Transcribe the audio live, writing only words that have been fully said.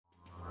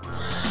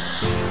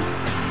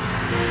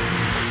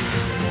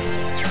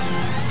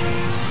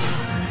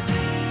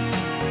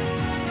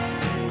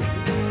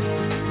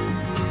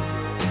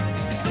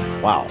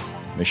Wow.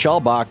 Michelle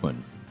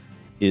Bachmann,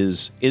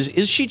 is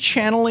she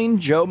channeling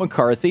Joe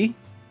McCarthy?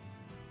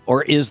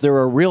 Or is there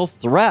a real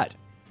threat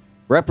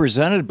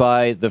represented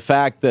by the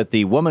fact that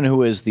the woman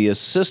who is the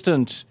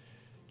assistant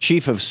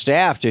chief of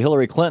staff to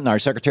Hillary Clinton, our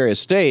Secretary of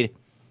State,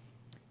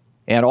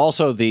 and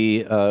also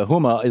the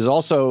Huma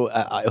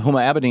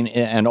Abedin,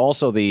 and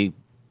also the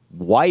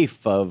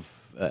wife of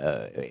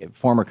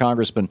former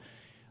Congressman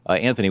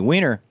Anthony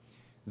Weiner,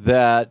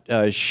 that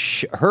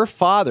her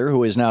father,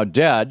 who is now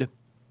dead,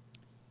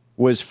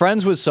 was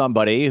friends with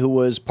somebody who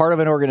was part of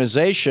an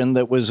organization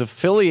that was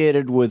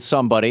affiliated with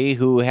somebody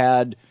who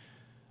had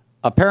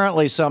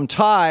apparently some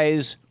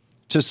ties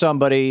to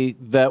somebody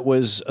that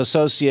was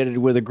associated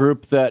with a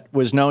group that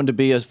was known to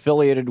be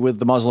affiliated with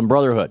the Muslim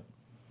Brotherhood.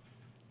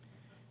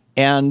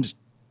 And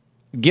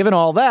given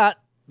all that,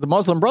 the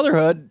Muslim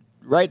Brotherhood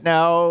right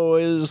now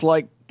is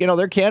like,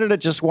 their candidate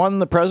just won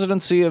the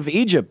presidency of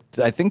Egypt.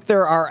 I think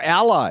they're our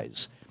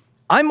allies.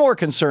 I'm more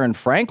concerned,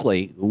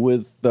 frankly,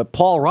 with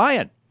Paul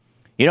Ryan.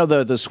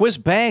 The Swiss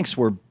banks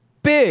were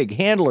big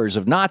handlers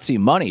of Nazi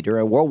money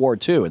during World War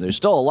II, and there's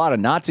still a lot of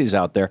Nazis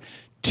out there.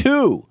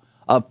 2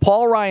 of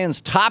Paul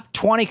Ryan's top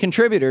 20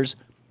 contributors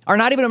are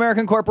not even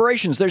American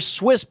corporations. They're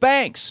Swiss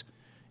banks.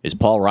 Is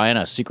Paul Ryan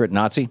a secret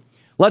Nazi?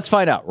 Let's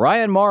find out.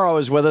 Ryan Mauro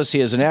is with us.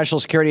 He is a national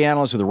security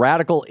analyst with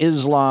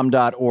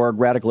RadicalIslam.org.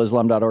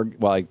 RadicalIslam.org.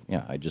 Well,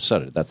 I just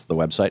said it. That's the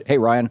website. Hey,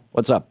 Ryan,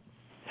 what's up?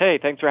 Hey,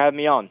 thanks for having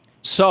me on.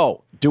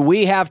 So, do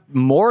we have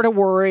more to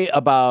worry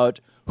about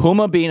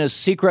Huma being a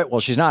secret, well,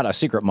 she's not a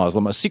secret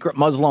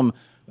Muslim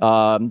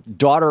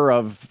daughter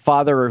of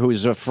father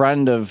who's a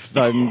friend of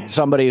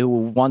somebody who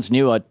once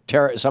knew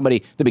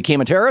somebody that became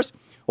a terrorist?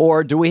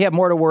 Or do we have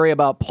more to worry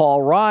about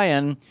Paul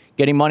Ryan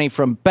getting money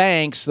from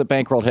banks that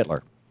bankrolled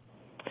Hitler?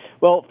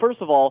 Well,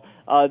 first of all,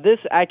 this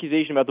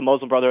accusation about the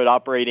Muslim Brotherhood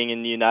operating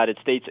in the United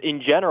States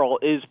in general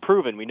is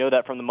proven. We know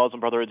that from the Muslim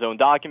Brotherhood's own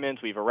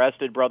documents. We've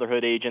arrested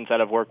Brotherhood agents that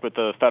have worked with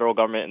the federal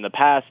government in the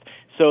past.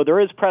 So there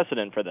is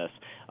precedent for this.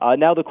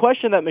 Now, the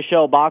question that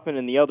Michelle Bachmann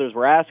and the others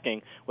were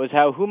asking was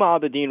how Huma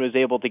Abedin was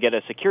able to get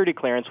a security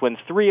clearance when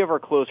 3 of her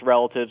close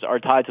relatives are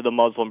tied to the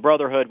Muslim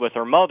Brotherhood, with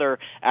her mother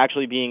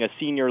actually being a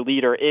senior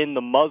leader in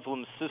the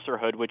Muslim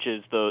Sisterhood, which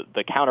is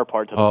the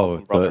counterpart to the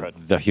Muslim Brotherhood.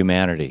 The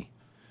humanity.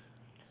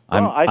 We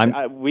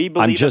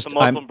believe that the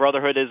Muslim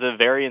Brotherhood is a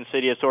very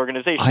insidious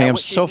organization. I am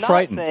so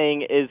frightened. What she's not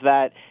saying is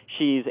that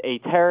she's a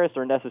terrorist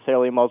or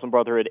necessarily a Muslim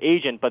Brotherhood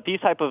agent, but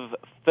these type of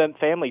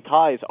family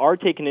ties are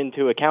taken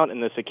into account in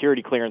the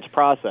security clearance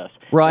process.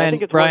 Ryan,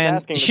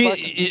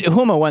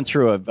 Huma went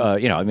through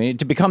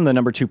to become the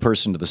number 2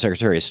 person to the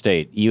Secretary of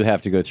State, you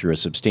have to go through a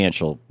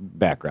substantial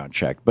background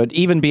check. But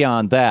even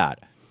beyond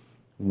that,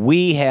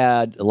 we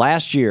had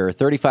last year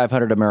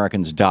 3,500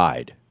 Americans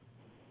died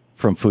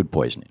from food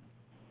poisoning.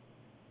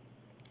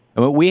 I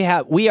mean,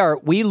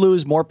 we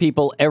lose more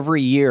people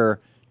every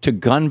year to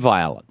gun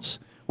violence.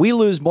 We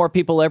lose more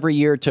people every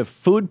year to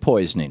food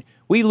poisoning.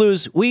 We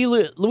lose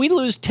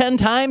 10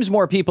 times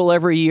more people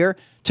every year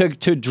to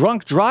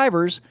drunk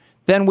drivers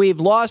than we've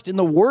lost in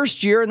the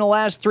worst year in the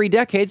last 3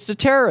 decades to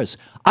terrorists.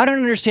 I don't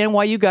understand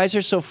why you guys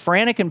are so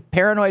frantic and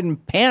paranoid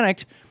and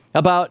panicked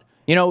about,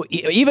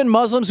 even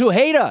Muslims who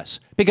hate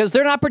us, because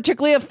they're not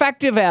particularly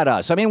effective at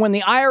us. I mean, when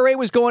the IRA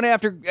was going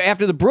after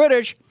the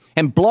British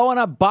and blowing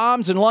up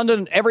bombs in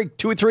London every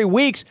 2 or 3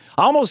 weeks,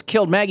 almost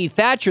killed Maggie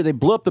Thatcher. They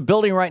blew up the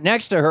building right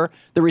next to her.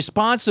 The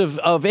response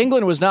of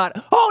England was not,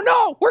 oh,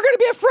 no, we're going to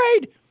be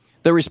afraid.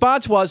 The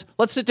response was,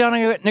 let's sit down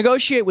and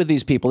negotiate with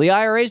these people. The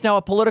IRA is now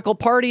a political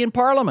party in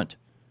Parliament.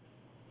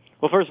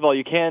 Well, first of all,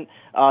 you can't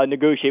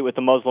negotiate with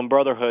the Muslim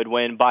Brotherhood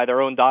when, by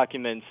their own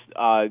documents,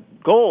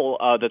 goal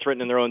that's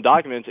written in their own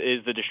documents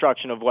is the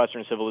destruction of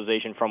Western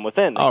civilization from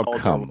within. They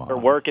come on. Their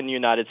work in the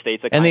United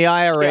States. And the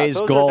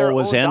IRA's goal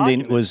was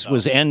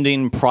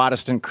ending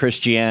Protestant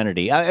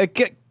Christianity.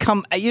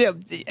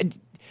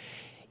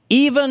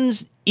 Even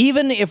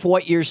if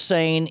what you're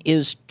saying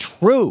is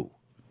true,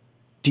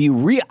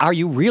 are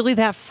you really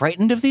that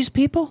frightened of these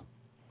people?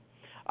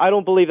 I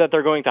don't believe that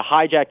they're going to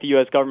hijack the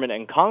U.S. government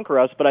and conquer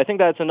us, but I think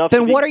that's enough.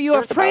 Then what are you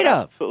afraid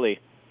of? Absolutely.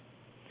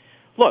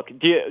 Look,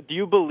 do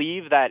you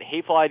believe that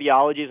hateful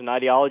ideologies and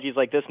ideologies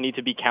like this need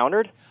to be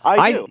countered?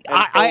 I do.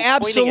 I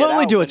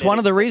absolutely do. It's one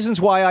of the reasons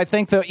why I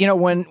think that,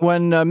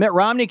 when Mitt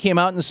Romney came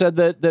out and said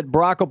that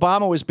Barack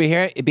Obama was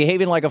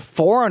behaving like a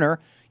foreigner,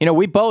 you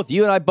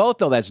and I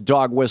both know that's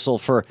dog whistle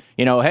for,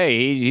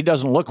 hey, he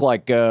doesn't look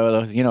like,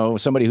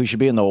 somebody who should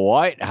be in the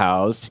White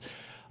House.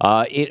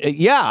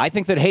 I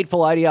think that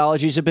hateful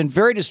ideologies have been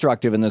very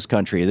destructive in this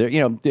country.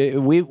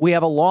 We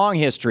have a long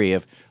history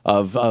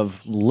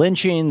of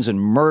lynchings and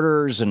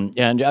murders, and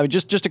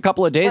just a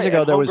couple of days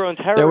ago there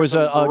was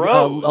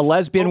a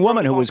lesbian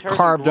woman who was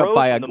carved up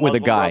with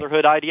a guy.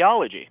 Brotherhood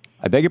ideology.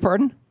 I beg your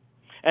pardon?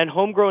 And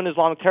homegrown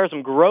Islamic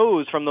terrorism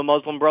grows from the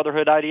Muslim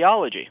Brotherhood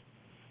ideology.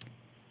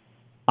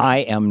 I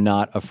am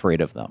not afraid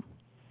of them.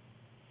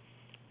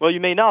 Well, you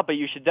may not, but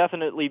you should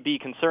definitely be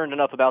concerned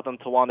enough about them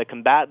to want to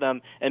combat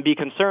them and be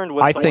concerned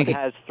when someone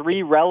has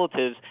 3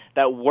 relatives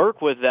that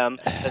work with them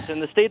that's in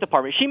the State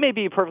Department. She may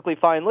be a perfectly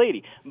fine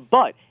lady,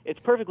 but it's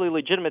perfectly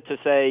legitimate to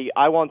say,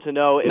 I want to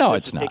know if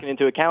this is taken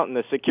into account in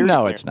the security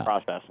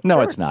process.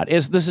 No, it's not.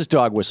 This is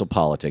dog whistle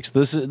politics.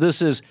 This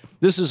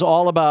is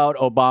all about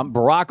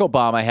Barack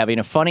Obama having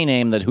a funny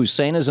name that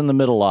Hussein is in the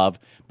middle of,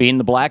 being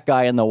the black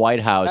guy in the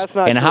White House,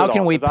 and how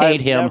can we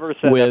paint him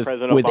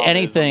with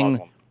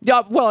anything?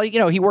 Yeah, well,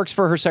 he works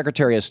for her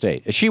Secretary of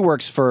State. She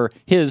works for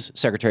his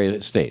Secretary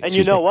of State. And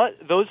you know what?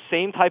 Those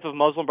same type of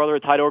Muslim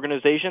Brotherhood-tied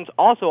organizations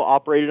also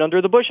operated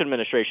under the Bush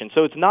administration.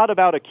 So it's not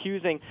about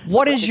accusing...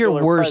 What is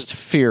your worst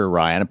fear,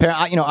 Ryan?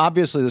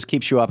 Obviously, this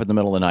keeps you up in the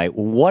middle of the night.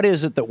 What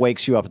is it that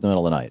wakes you up in the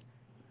middle of the night?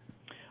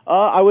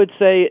 I would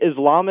say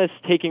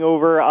Islamists taking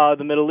over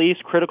the Middle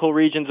East, critical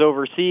regions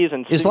overseas,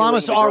 and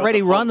Islamists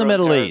already run the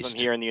Middle East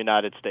here in the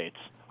United States.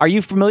 Are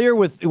you familiar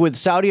with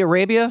Saudi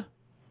Arabia?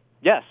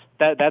 Yes.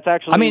 That's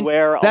actually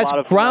where a lot of...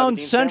 That's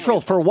ground central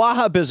for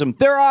Wahhabism.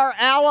 They're our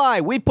ally.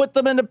 We put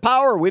them into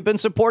power. We've been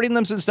supporting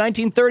them since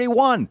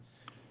 1931.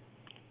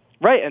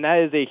 Right, and that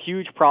is a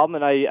huge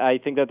problem, and I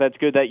think that's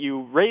good that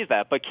you raise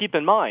that. But keep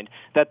in mind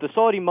that the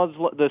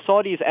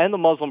Saudis and the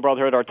Muslim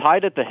Brotherhood are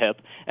tied at the hip,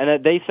 and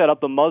that they set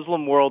up the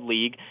Muslim World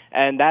League,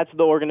 and that's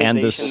the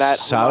organization that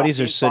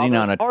Saudis are sitting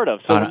on a part of.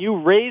 So when you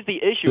raise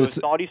the issue of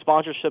Saudi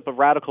sponsorship of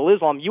radical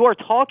Islam, you are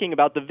talking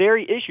about the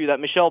very issue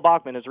that Michelle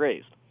Bachmann has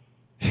raised.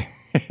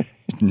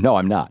 No,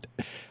 I'm not.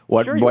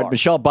 What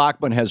Michelle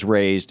Bachmann has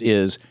raised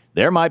is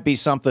there might be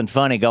something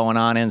funny going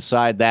on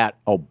inside that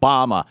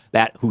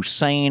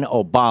Hussein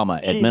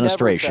Obama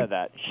administration. She never said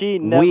that. She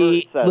never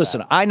said that.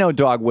 Listen, I know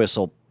dog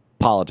whistle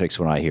politics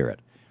when I hear it.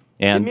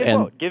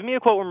 Give me a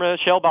quote where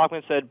Michelle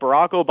Bachmann said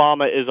Barack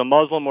Obama is a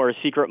Muslim or a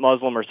secret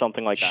Muslim or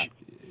something like that.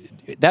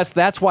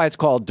 That's why it's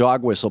called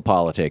dog whistle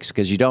politics,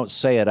 because you don't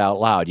say it out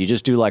loud. You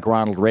just do like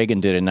Ronald Reagan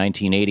did in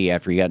 1980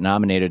 after he got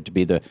nominated to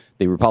be the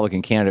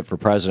Republican candidate for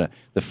president.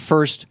 The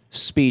first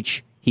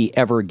speech he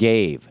ever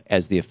gave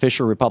as the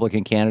official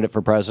Republican candidate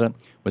for president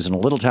was in a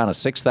little town of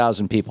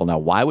 6,000 people. Now,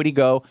 why would he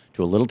go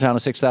to a little town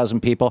of 6,000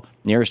 people?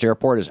 Nearest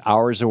airport is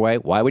hours away.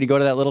 Why would he go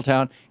to that little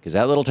town? Because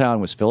that little town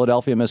was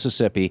Philadelphia,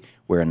 Mississippi,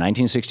 where in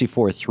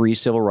 1964, 3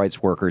 civil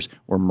rights workers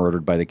were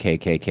murdered by the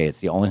KKK. It's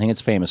the only thing it's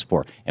famous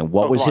for. And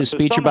what was his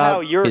speech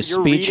about? His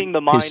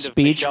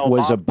speech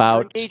was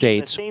about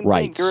states'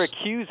 rights. You're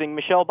accusing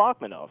Michelle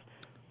Bachmann of.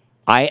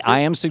 I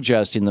am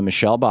suggesting that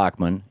Michelle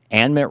Bachmann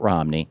and Mitt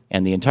Romney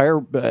and the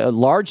entire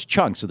large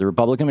chunks of the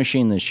Republican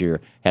machine this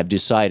year have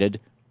decided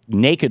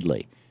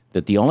nakedly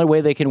that the only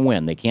way they can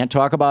win, they can't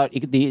talk about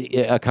the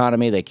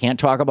economy, they can't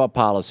talk about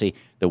policy,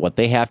 that what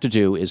they have to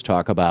do is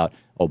talk about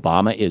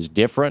Obama is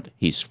different,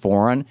 he's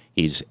foreign,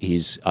 he's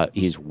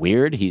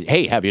weird,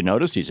 hey, have you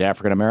noticed he's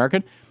African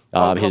American?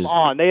 Come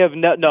on, they have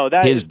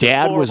his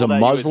dad was a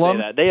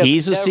Muslim.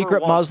 He's a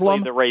secret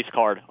Muslim. The race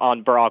card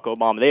on Barack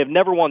Obama. They have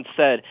never once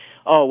said,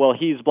 "Oh, well,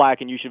 he's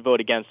black and you should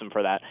vote against him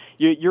for that."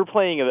 You're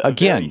playing a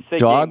very sick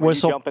dog game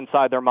whistle. You jump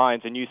inside their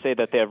minds and you say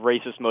that they have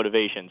racist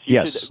motivations.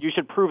 You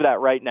should prove that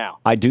right now.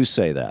 I do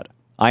say that.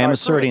 I am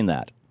asserting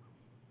that.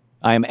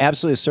 I am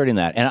absolutely asserting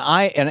that.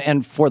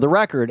 And for the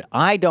record,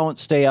 I don't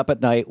stay up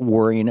at night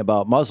worrying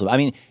about Muslims. I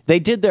mean, they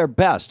did their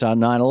best on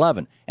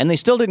 9/11, and they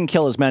still didn't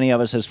kill as many of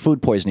us as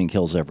food poisoning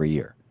kills every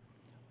year.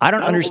 I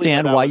don't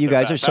understand why you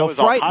guys are so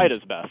frightened. That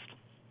was Al-Qaeda's best.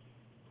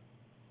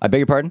 I beg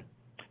your pardon?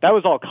 That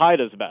was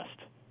Al-Qaeda's best.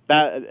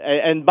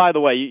 And by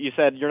the way, you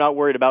said you're not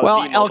worried about. Well,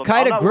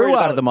 Al-Qaeda grew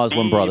out of the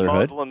Muslim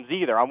Brotherhood. Muslims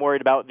either. I'm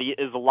worried about the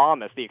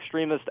Islamists, the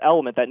extremist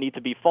element that need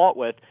to be fought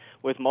with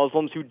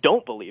Muslims who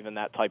don't believe in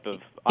that type of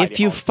ideology. If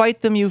you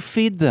fight them, you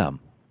feed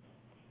them.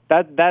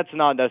 That's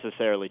not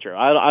necessarily true.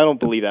 I don't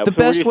believe that. The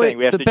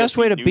best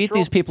way to beat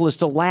these people is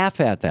to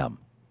laugh at them.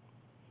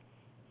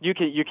 You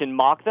can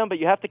mock them, but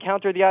you have to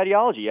counter the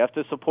ideology. You have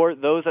to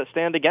support those that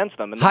stand against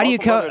them. And how do you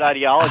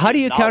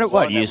counter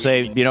what? You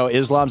say,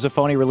 Islam's a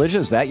phony religion?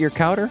 Is that your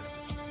counter?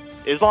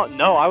 Islam?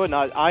 No, I would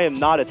not. I am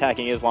not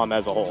attacking Islam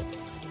as a whole.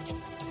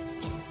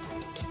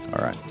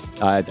 All right.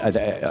 I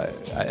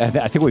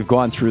think we've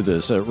gone through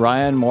this.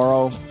 Ryan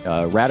Mauro,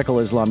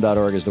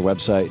 radicalislam.org is the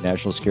website,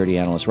 national security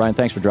analyst. Ryan,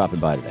 thanks for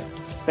dropping by today.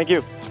 Thank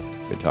you.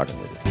 Good talking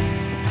with you.